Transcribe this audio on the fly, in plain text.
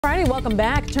Friday, welcome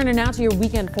back. Turning now to your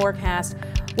weekend forecast.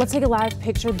 Let's take a live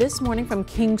picture this morning from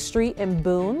King Street in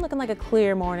Boone. Looking like a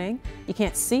clear morning. You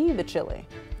can't see the chili,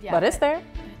 but it's there.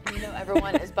 You know,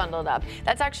 everyone is bundled up.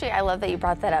 That's actually, I love that you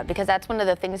brought that up, because that's one of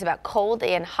the things about cold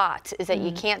and hot is that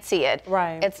you can't see it.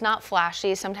 Right. It's not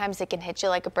flashy. Sometimes it can hit you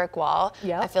like a brick wall.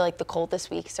 Yep. I feel like the cold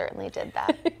this week certainly did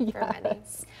that for many.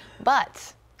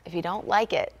 But if you don't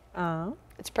like it,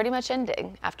 it's pretty much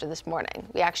ending after this morning.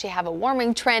 We actually have a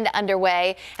warming trend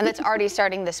underway, and that's already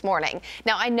starting this morning.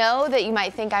 Now, I know that you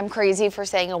might think I'm crazy for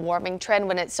saying a warming trend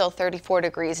when it's still 34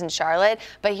 degrees in Charlotte,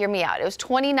 but hear me out. It was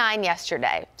 29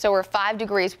 yesterday, so we're 5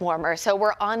 degrees warmer, so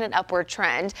we're on an upward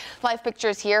trend. Live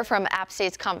pictures here from App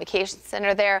State's Convocation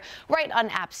Center there, right on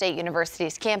App State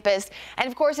University's campus. And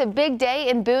of course, a big day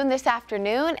in Boone this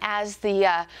afternoon as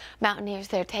the Mountaineers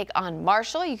there take on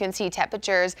Marshall. You can see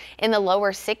temperatures in the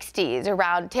lower 60s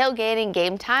around tailgating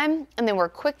game time, and then we're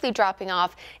quickly dropping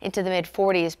off into the mid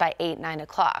 40s by 9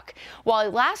 o'clock.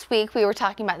 While last week we were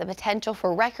talking about the potential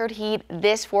for record heat,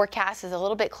 this forecast is a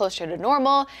little bit closer to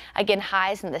normal. Again,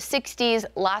 highs in the 60s,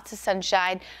 lots of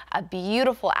sunshine, a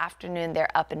beautiful afternoon there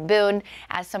up in Boone,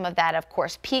 as some of that, of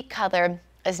course, peak color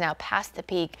is now past the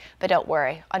peak, but don't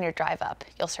worry, on your drive up,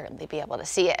 you'll certainly be able to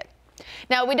see it.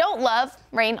 Now, we don't love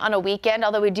rain on a weekend,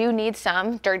 although we do need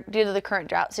some due to the current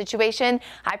drought situation.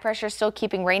 High pressure is still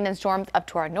keeping rain and storms up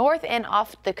to our north and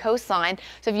off the coastline.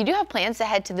 So if you do have plans to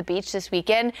head to the beach this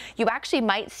weekend, you actually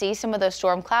might see some of those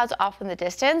storm clouds off in the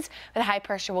distance, but high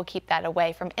pressure will keep that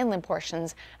away from inland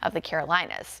portions of the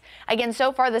Carolinas. Again,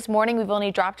 so far this morning, we've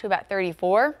only dropped to about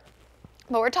 34.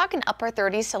 But we're talking upper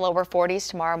 30s to lower 40s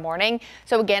tomorrow morning.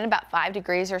 So again, about 5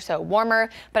 degrees or so warmer.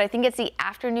 But I think it's the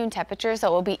afternoon temperatures that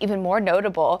will be even more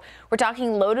notable. We're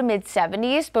talking low to mid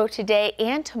 70s both today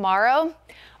and tomorrow.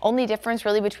 Only difference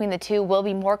really between the two will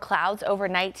be more clouds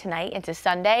overnight tonight into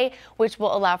Sunday, which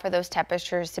will allow for those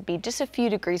temperatures to be just a few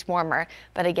degrees warmer.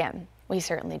 But again, we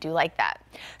certainly do like that.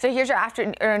 So here's your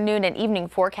afternoon and evening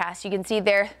forecast. You can see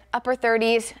there upper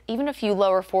 30s, even a few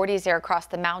lower 40s there across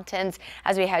the mountains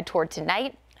as we head toward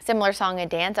tonight. Similar song and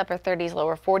dance, upper 30s,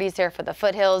 lower 40s there for the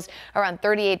foothills, around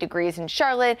 38 degrees in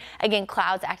Charlotte. Again,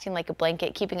 clouds acting like a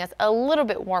blanket, keeping us a little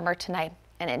bit warmer tonight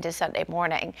and into Sunday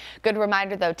morning. Good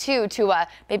reminder, though, too, to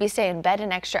maybe stay in bed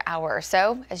an extra hour or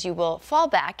so, as you will fall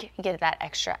back and get that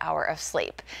extra hour of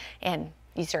sleep. And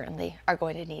you certainly are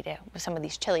going to need it with some of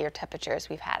these chillier temperatures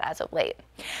we've had as of late.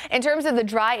 In terms of the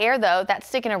dry air, though, that's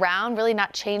sticking around, really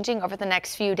not changing over the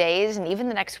next few days and even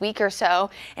the next week or so.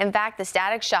 In fact, the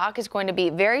static shock is going to be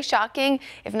very shocking,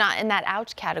 if not in that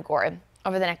ouch category.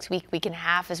 Over the next week and a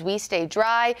half, as we stay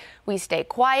dry, we stay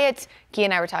quiet. Key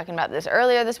and I were talking about this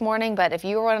earlier this morning, but if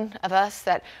you're one of us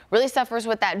that really suffers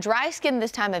with that dry skin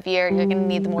this time of year, you're going to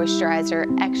need the moisturizer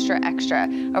extra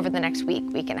over the next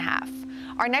week and a half.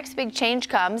 Our next big change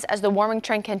comes as the warming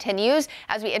trend continues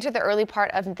as we enter the early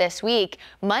part of this week.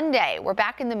 Monday, we're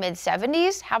back in the mid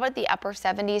 70s. How about the upper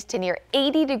 70s to near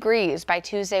 80 degrees by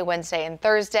Tuesday, Wednesday, and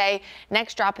Thursday.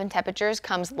 Next drop in temperatures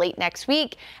comes late next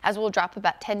week, as we'll drop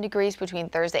about 10 degrees between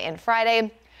Thursday and Friday.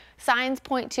 Signs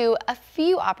point to a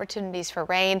few opportunities for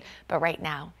rain, but right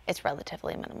now it's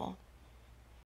relatively minimal.